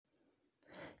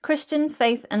Christian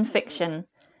Faith and Fiction,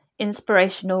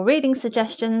 inspirational reading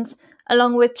suggestions,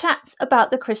 along with chats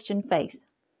about the Christian faith.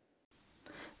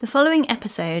 The following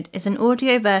episode is an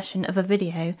audio version of a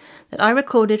video that I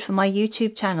recorded for my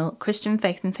YouTube channel, Christian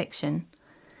Faith and Fiction.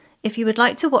 If you would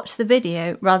like to watch the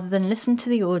video rather than listen to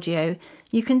the audio,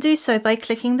 you can do so by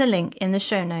clicking the link in the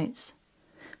show notes.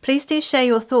 Please do share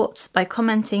your thoughts by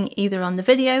commenting either on the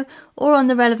video or on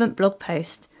the relevant blog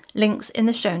post, links in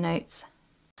the show notes.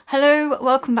 Hello,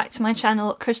 welcome back to my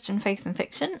channel, Christian Faith and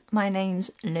Fiction. My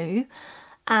name's Lou,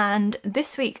 and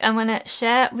this week I'm going to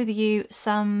share with you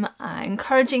some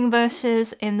encouraging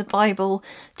verses in the Bible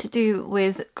to do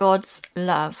with God's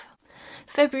love.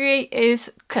 February is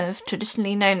kind of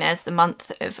traditionally known as the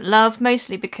month of love,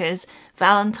 mostly because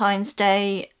Valentine's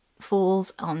Day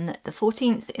falls on the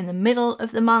 14th in the middle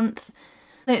of the month.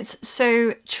 It's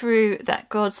so true that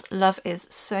God's love is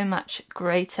so much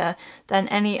greater than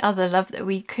any other love that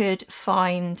we could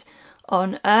find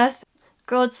on earth.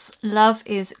 God's love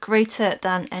is greater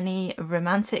than any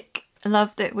romantic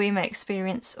love that we may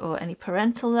experience or any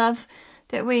parental love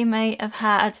that we may have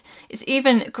had. It's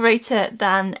even greater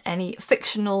than any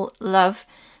fictional love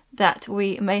that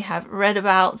we may have read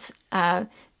about.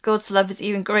 God's love is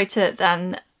even greater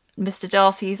than Mr.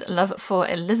 Darcy's love for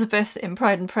Elizabeth in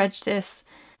Pride and Prejudice.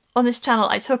 On this channel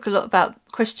I talk a lot about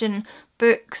Christian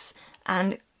books,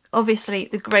 and obviously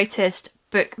the greatest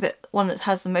book, one that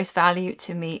has the most value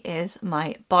to me, is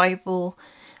my Bible.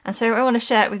 And so I want to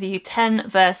share with you 10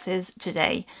 verses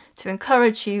today to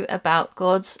encourage you about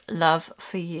God's love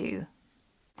for you.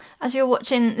 As you're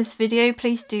watching this video,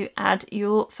 please do add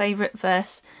your favourite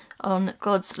verse on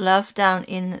God's love down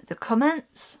in the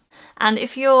comments. And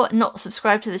if you're not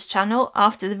subscribed to this channel,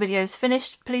 after the video is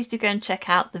finished, please do go and check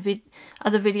out the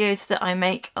other videos that I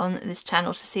make on this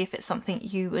channel to see if it's something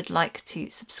you would like to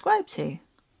subscribe to.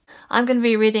 I'm going to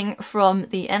be reading from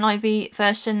the NIV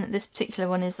version. This particular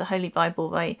one is the Holy Bible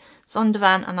by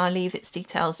Zondervan, and I'll leave its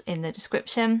details in the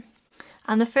description.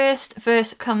 And the first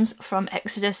verse comes from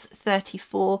Exodus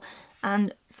 34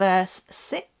 and verse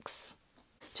 6.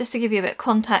 Just to give you a bit of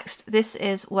context, this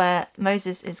is where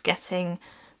Moses is getting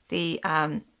the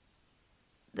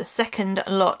second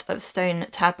lot of stone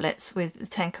tablets with the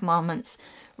 10 Commandments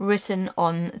written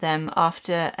on them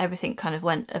after everything kind of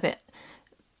went a bit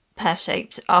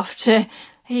pear-shaped after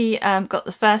he got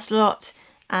the first lot,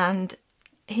 and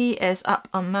he is up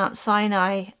on Mount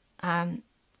Sinai,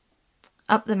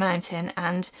 up the mountain,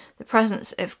 and the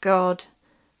presence of God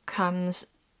comes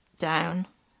down.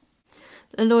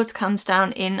 The Lord comes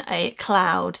down in a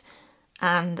cloud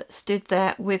and stood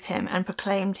there with him and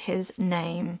proclaimed his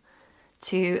name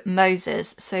to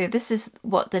Moses. So this is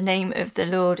what the name of the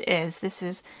Lord is. This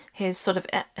is his sort of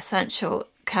essential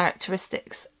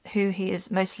characteristics, who he is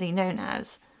mostly known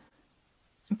as.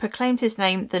 And proclaimed his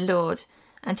name, the Lord,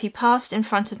 and he passed in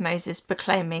front of Moses,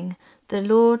 proclaiming, the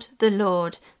Lord,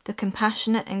 the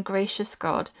compassionate and gracious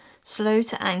God, slow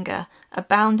to anger,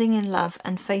 abounding in love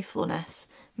and faithfulness,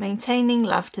 maintaining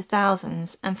love to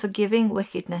thousands, and forgiving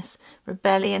wickedness,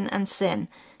 rebellion and sin.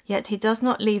 Yet he does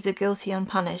not leave the guilty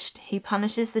unpunished. He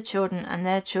punishes the children and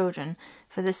their children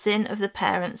for the sin of the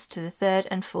parents to the third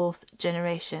and fourth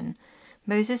generation.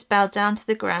 Moses bowed down to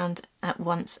the ground at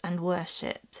once and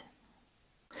worshipped.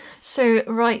 So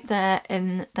right there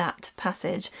in that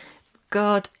passage,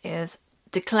 God is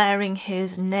declaring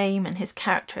his name and his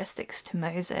characteristics to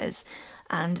Moses.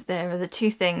 And there are the two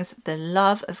things, the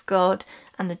love of God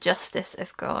and the justice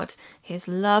of God. His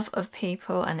love of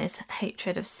people and his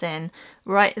hatred of sin,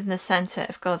 right in the centre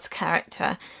of God's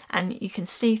character. And you can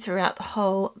see throughout the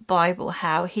whole Bible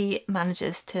how he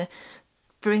manages to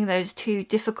bring those two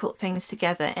difficult things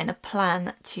together in a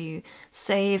plan to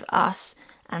save us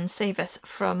and save us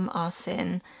from our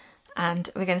sin. And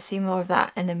we're going to see more of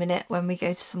that in a minute when we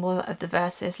go to some more of the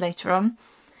verses later on.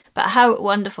 But how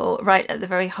wonderful, right at the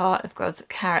very heart of God's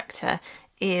character,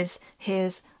 is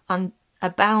his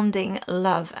abounding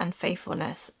love and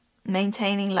faithfulness,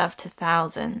 maintaining love to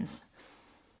thousands.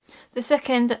 The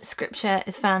second scripture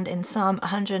is found in Psalm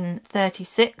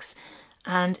 136,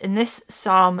 and in this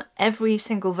psalm, every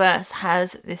single verse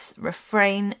has this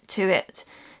refrain to it: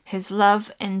 his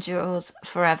love endures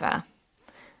forever.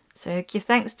 So give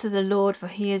thanks to the Lord, for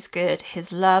he is good,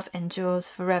 his love endures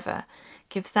forever.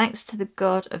 Give thanks to the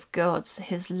God of gods,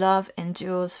 his love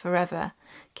endures forever.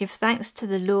 Give thanks to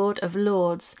the Lord of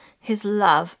lords, his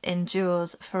love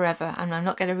endures forever. And I'm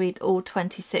not going to read all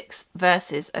 26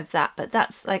 verses of that, but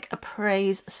that's like a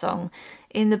praise song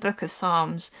in the book of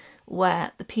Psalms,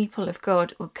 where the people of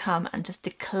God will come and just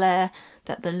declare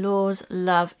that the Lord's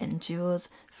love endures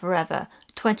forever,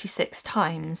 26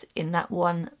 times in that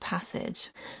one passage.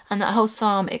 And that whole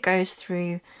psalm, it goes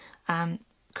through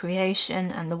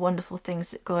creation and the wonderful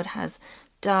things that God has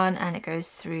done, and it goes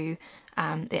through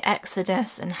the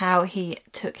Exodus and how he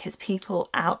took his people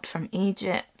out from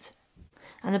Egypt,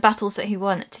 and the battles that he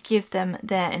won to give them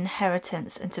their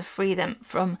inheritance and to free them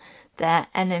from their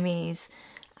enemies.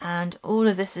 And all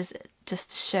of this is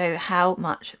just to show how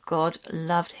much God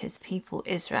loved his people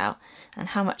Israel, and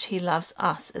how much he loves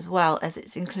us as well, as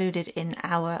it's included in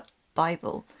our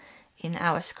Bible, in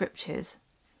our scriptures.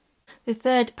 The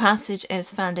third passage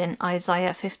is found in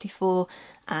Isaiah 54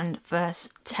 and verse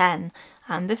 10.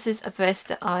 And this is a verse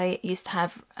that I used to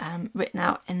have written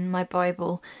out in my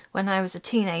Bible when I was a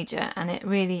teenager, and it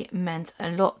really meant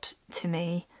a lot to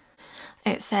me.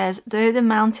 It says, "Though the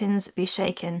mountains be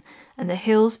shaken and the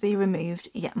hills be removed,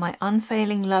 yet my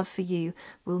unfailing love for you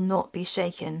will not be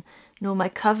shaken, nor my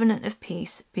covenant of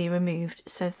peace be removed,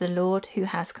 says the Lord who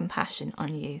has compassion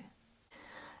on you."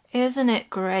 Isn't it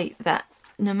great that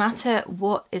no matter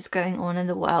what is going on in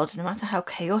the world, no matter how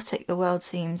chaotic the world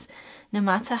seems, no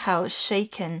matter how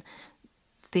shaken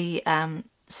the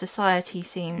society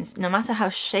seems, no matter how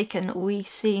shaken we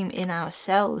seem in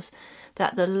ourselves,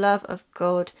 that the love of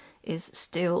God is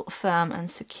still firm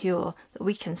and secure, that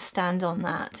we can stand on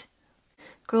that.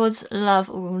 God's love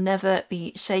will never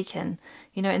be shaken.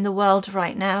 You know, in the world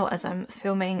right now, as I'm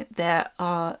filming, there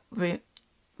are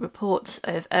reports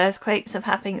of earthquakes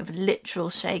happening, of literal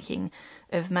shaking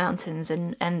of mountains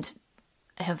and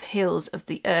of hills, of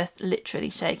the earth literally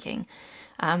shaking.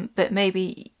 But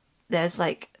maybe there's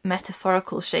like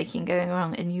metaphorical shaking going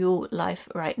on in your life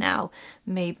right now.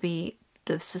 Maybe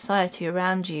the society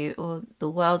around you or the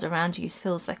world around you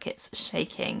feels like it's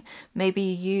shaking. Maybe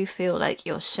you feel like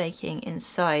you're shaking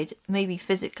inside, maybe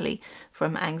physically,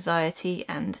 from anxiety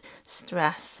and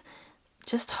stress.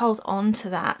 Just hold on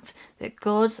to that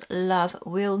God's love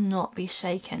will not be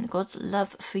shaken. God's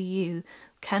love for you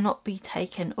cannot be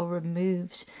taken or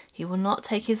removed. He will not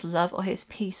take his love or his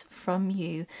peace from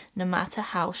you, no matter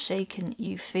how shaken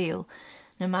you feel.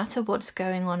 No matter what's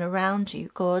going on around you,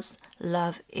 God's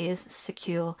love is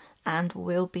secure and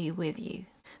will be with you.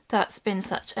 That's been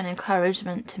such an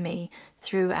encouragement to me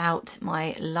throughout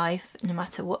my life, no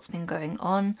matter what's been going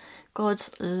on. God's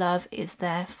love is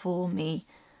there for me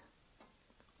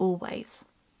always.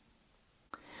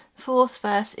 The fourth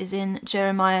verse is in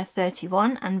Jeremiah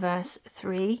 31 and verse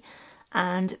 3,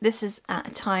 and this is at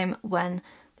a time when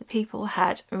the people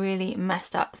had really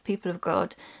messed up, the people of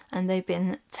God, and they'd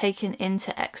been taken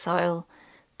into exile.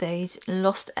 They'd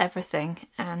lost everything,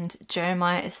 and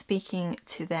Jeremiah is speaking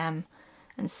to them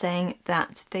and saying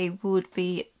that they would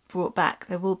be brought back,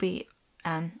 they will be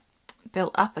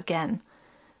built up again.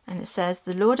 And it says,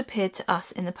 "The Lord appeared to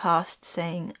us in the past,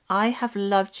 saying, I have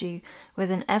loved you with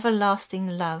an everlasting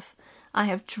love. I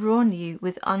have drawn you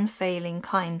with unfailing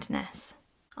kindness.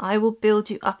 I will build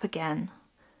you up again,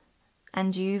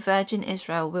 and you, Virgin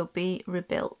Israel, will be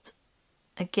rebuilt.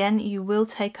 Again you will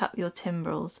take up your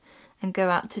timbrels and go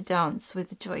out to dance with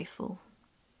the joyful."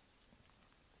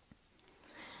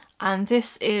 And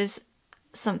this is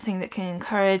something that can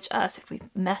encourage us if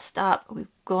we've messed up,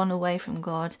 we've gone away from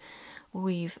God,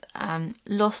 we've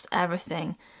lost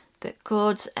everything, that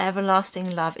God's everlasting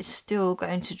love is still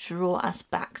going to draw us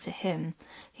back to him.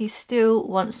 He still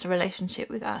wants a relationship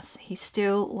with us. He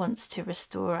still wants to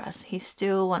restore us. He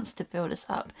still wants to build us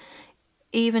up.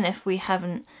 Even if we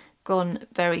haven't gone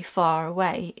very far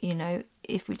away, you know,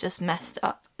 if we just messed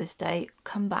up this day,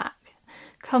 come back.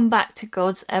 Come back to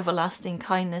God's everlasting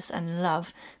kindness and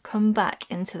love. Come back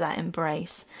into that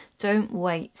embrace. Don't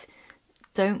wait.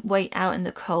 Don't wait out in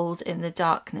the cold, in the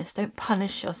darkness. Don't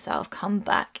punish yourself. Come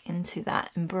back into that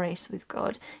embrace with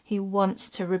God. He wants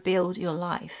to rebuild your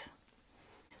life.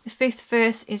 The fifth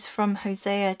verse is from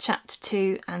Hosea chapter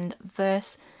 2 and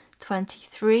verse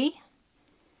 23.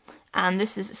 And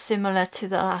this is similar to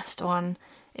the last one.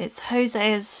 It's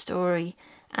Hosea's story,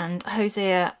 and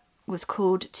Hosea was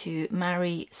called to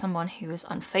marry someone who was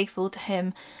unfaithful to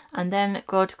him, and then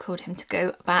God called him to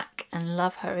go back and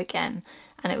love her again.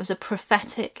 And it was a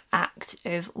prophetic act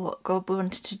of what God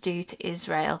wanted to do to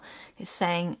Israel. He's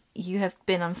saying, you have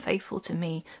been unfaithful to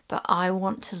me, but I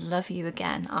want to love you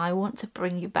again. I want to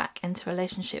bring you back into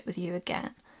relationship with you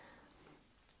again.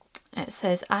 It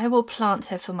says, "I will plant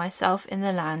her for myself in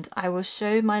the land. I will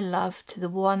show my love to the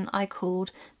one I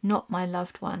called not my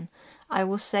loved one. I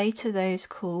will say to those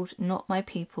called not my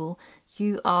people,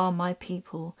 you are my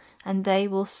people. And they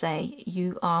will say,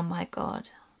 you are my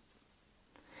God."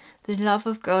 The love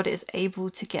of God is able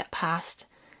to get past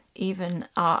even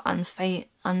our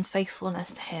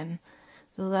unfaithfulness to him.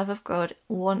 The love of God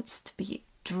wants to be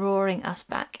drawing us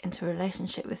back into a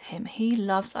relationship with him. He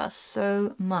loves us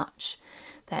so much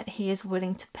that he is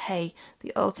willing to pay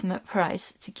the ultimate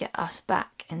price to get us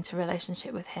back into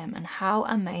relationship with him. And how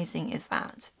amazing is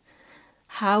that?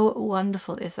 How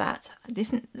wonderful is that?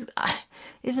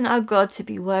 Isn't our God to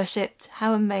be worshipped?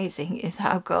 How amazing is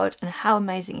our God, and how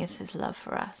amazing is his love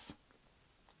for us?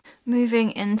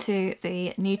 Moving into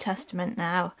the New Testament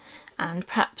now, and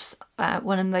perhaps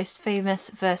one of the most famous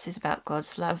verses about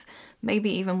God's love, maybe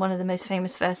even one of the most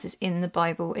famous verses in the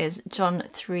Bible, is John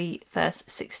 3 verse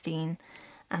 16.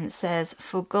 And it says,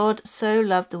 "For God so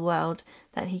loved the world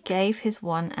that he gave his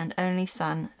one and only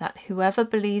Son, that whoever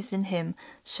believes in him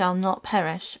shall not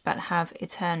perish but have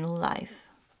eternal life."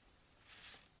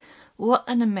 What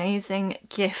an amazing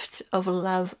gift of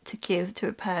love to give to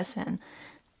a person,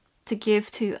 to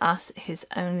give to us his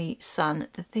only Son,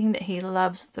 the thing that he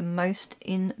loves the most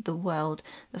in the world,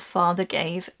 the Father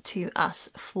gave to us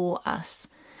for us.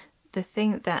 The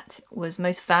thing that was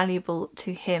most valuable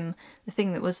to him, the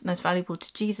thing that was most valuable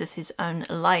to Jesus, his own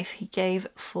life, he gave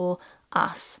for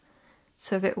us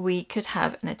so that we could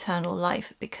have an eternal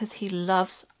life because he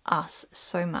loves us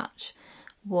so much.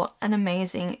 What an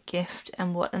amazing gift,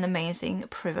 and what an amazing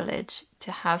privilege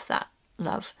to have that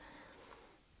love.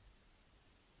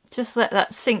 Just let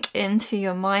that sink into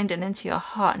your mind and into your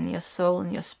heart and your soul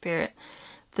and your spirit.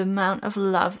 The amount of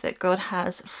love that God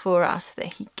has for us,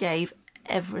 that he gave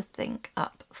everything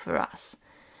up for us.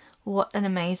 What an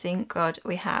amazing God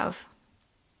we have.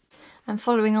 And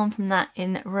following on from that,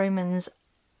 in Romans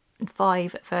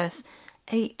 5 verse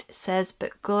 8 says,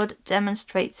 "But God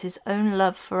demonstrates his own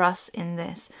love for us in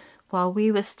this: while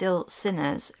we were still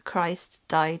sinners, Christ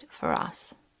died for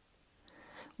us."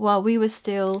 While we were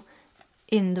still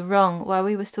in the wrong, while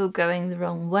we were still going the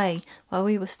wrong way, while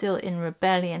we were still in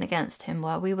rebellion against him,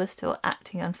 while we were still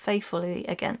acting unfaithfully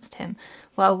against him,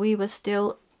 while we were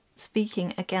still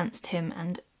speaking against him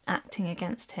and acting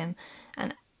against him,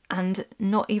 and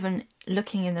not even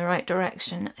looking in the right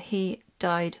direction, he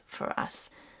died for us.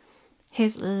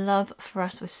 His love for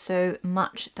us was so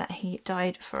much that he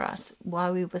died for us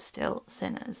while we were still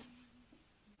sinners.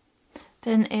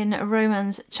 Then in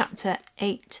Romans chapter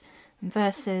 8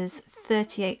 verses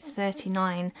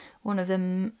 38-39, one of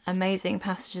the amazing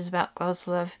passages about God's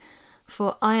love.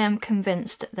 "For I am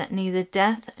convinced that neither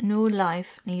death nor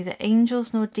life, neither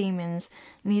angels nor demons,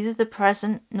 neither the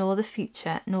present nor the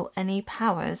future, nor any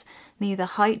powers, neither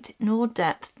height nor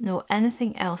depth, nor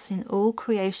anything else in all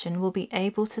creation will be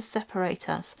able to separate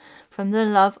us from the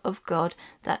love of God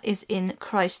that is in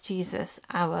Christ Jesus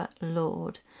our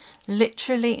Lord."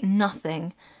 Literally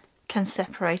nothing can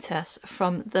separate us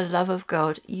from the love of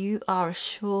God. You are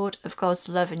assured of God's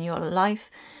love in your life.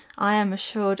 I am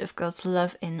assured of God's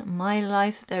love in my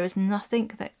life. There is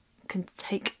nothing that can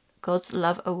take God's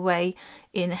love away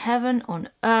in heaven, on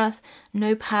earth.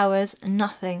 No powers,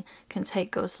 nothing can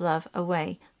take God's love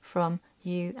away from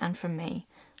you and from me.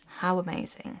 How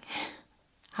amazing.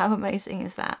 How amazing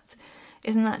is that?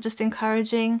 Isn't that just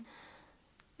encouraging?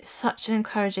 It's such an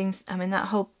encouraging, I mean, that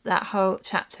whole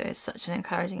chapter is such an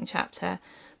encouraging chapter,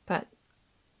 but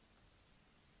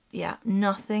yeah,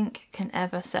 nothing can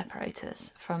ever separate us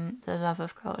from the love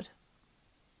of God.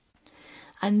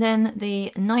 And then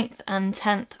the 9th and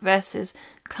 10th verses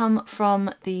come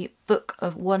from the book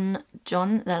of 1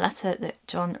 John, the letter that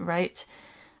John wrote,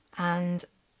 and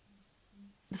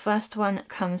the first one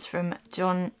comes from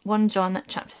 1 John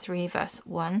chapter 3 verse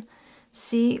 1.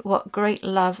 "See what great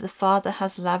love the Father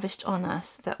has lavished on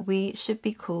us, that we should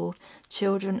be called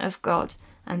children of God,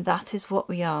 and that is what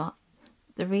we are.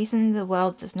 The reason the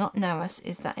world does not know us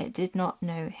is that it did not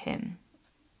know him."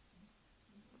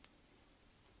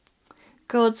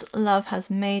 God's love has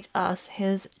made us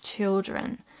his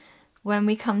children. When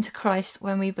we come to Christ,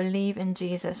 when we believe in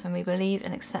Jesus, when we believe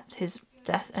and accept his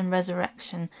death and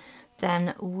resurrection,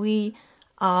 then we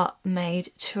are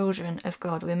made children of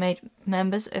God. We're made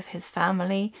members of his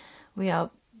family. We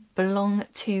belong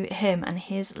to him, and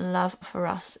his love for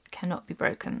us cannot be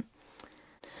broken.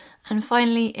 And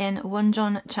finally, in 1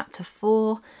 John chapter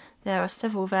 4, there are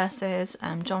several verses.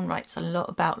 John writes a lot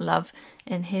about love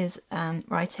in his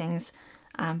writings,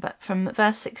 but from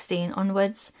verse 16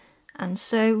 onwards, "And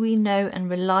so we know and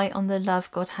rely on the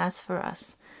love God has for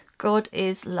us. God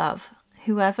is love.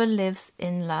 Whoever lives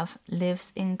in love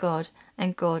lives in God,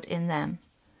 and God in them.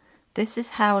 This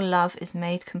is how love is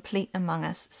made complete among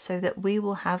us, so that we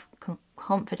will have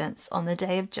confidence on the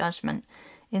day of judgment.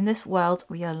 In this world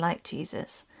we are like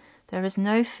Jesus. There is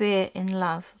no fear in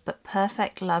love, but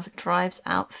perfect love drives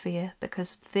out fear,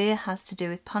 because fear has to do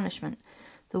with punishment.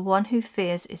 The one who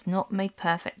fears is not made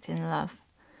perfect in love.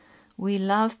 We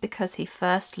love because he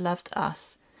first loved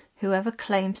us. Whoever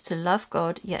claims to love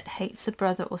God yet hates a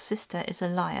brother or sister is a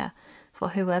liar. For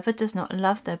whoever does not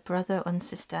love their brother or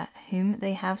sister whom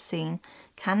they have seen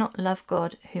cannot love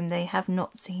God whom they have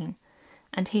not seen.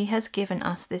 And he has given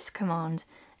us this command: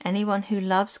 anyone who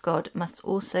loves God must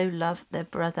also love their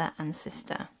brother and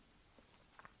sister.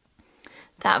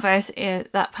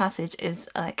 That passage is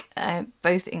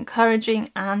both encouraging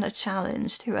and a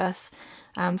challenge to us.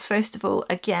 First of all,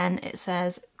 again, it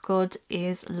says God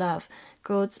is love.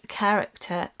 God's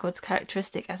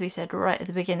characteristic, as we said right at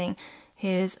the beginning,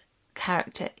 his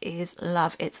character is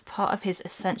love. It's part of his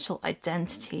essential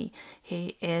identity.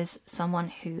 He is someone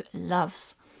who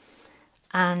loves.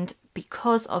 And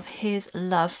because of his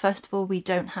love, first of all, we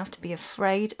don't have to be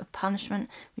afraid of punishment.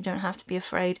 We don't have to be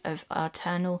afraid of our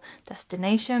eternal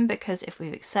destination, because if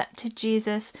we've accepted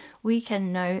Jesus, we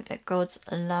can know that God's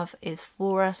love is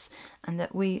for us and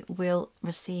that we will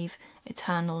receive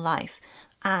eternal life.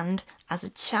 And as a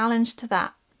challenge to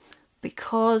that,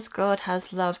 because God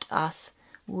has loved us,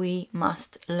 we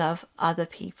must love other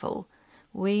people.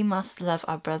 We must love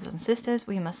our brothers and sisters.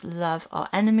 We must love our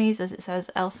enemies, as it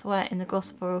says elsewhere in the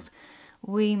Gospels.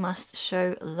 We must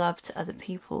show love to other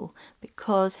people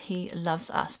because he loves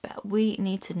us. But we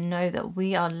need to know that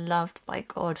we are loved by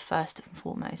God first and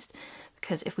foremost.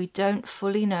 Because if we don't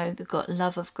fully know the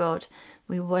love of God,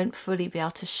 we won't fully be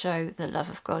able to show the love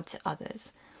of God to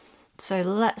others. So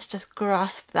let's just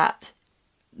grasp that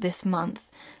this month.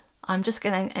 I'm just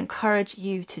going to encourage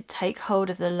you to take hold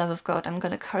of the love of God. I'm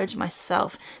going to encourage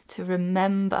myself to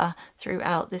remember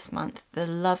throughout this month the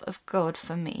love of God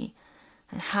for me,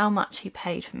 and how much he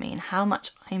paid for me, and how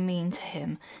much I mean to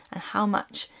him, and how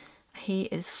much he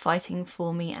is fighting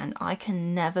for me, and I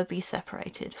can never be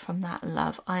separated from that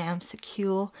love. I am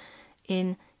secure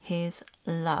in his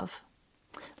love.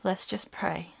 Let's just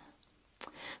pray.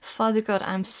 Father God,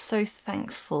 I'm so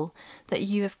thankful that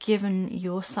you have given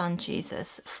your son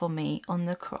Jesus for me on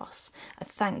the cross. I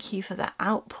thank you for that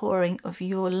outpouring of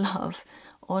your love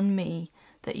on me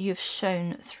that you have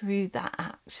shown through that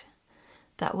act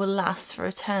that will last for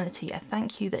eternity. I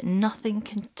thank you that nothing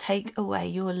can take away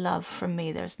your love from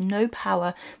me. There is no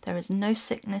power, there is no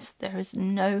sickness, there is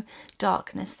no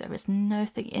darkness, there is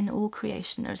nothing in all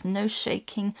creation, there is no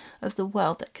shaking of the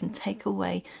world that can take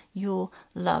away your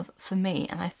love for me.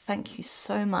 And I thank you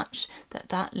so much that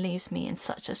that leaves me in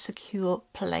such a secure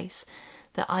place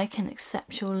that I can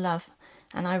accept your love,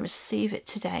 and I receive it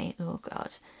today, Lord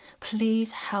God.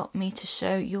 Please help me to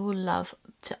show your love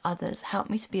to others. Help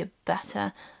me to be a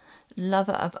better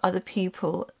lover of other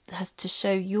people, to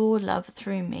show your love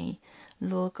through me.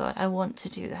 Lord God, I want to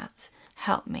do that.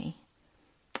 Help me.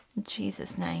 In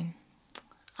Jesus' name,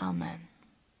 amen.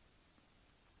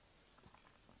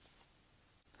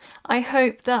 I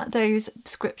hope that those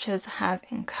scriptures have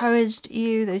encouraged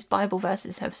you, those Bible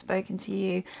verses have spoken to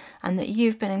you, and that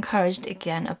you've been encouraged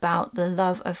again about the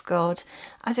love of God.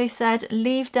 As I said,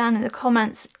 leave down in the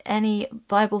comments any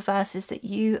Bible verses that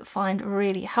you find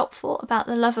really helpful about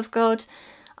the love of God.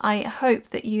 I hope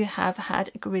that you have had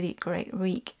a really great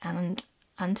week, and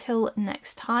until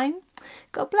next time,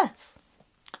 God bless.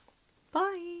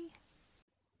 Bye.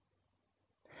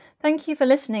 Thank you for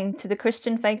listening to the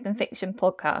Christian Faith and Fiction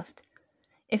podcast.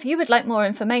 If you would like more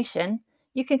information,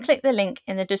 you can click the link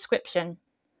in the description.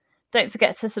 Don't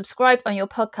forget to subscribe on your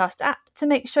podcast app to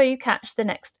make sure you catch the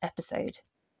next episode.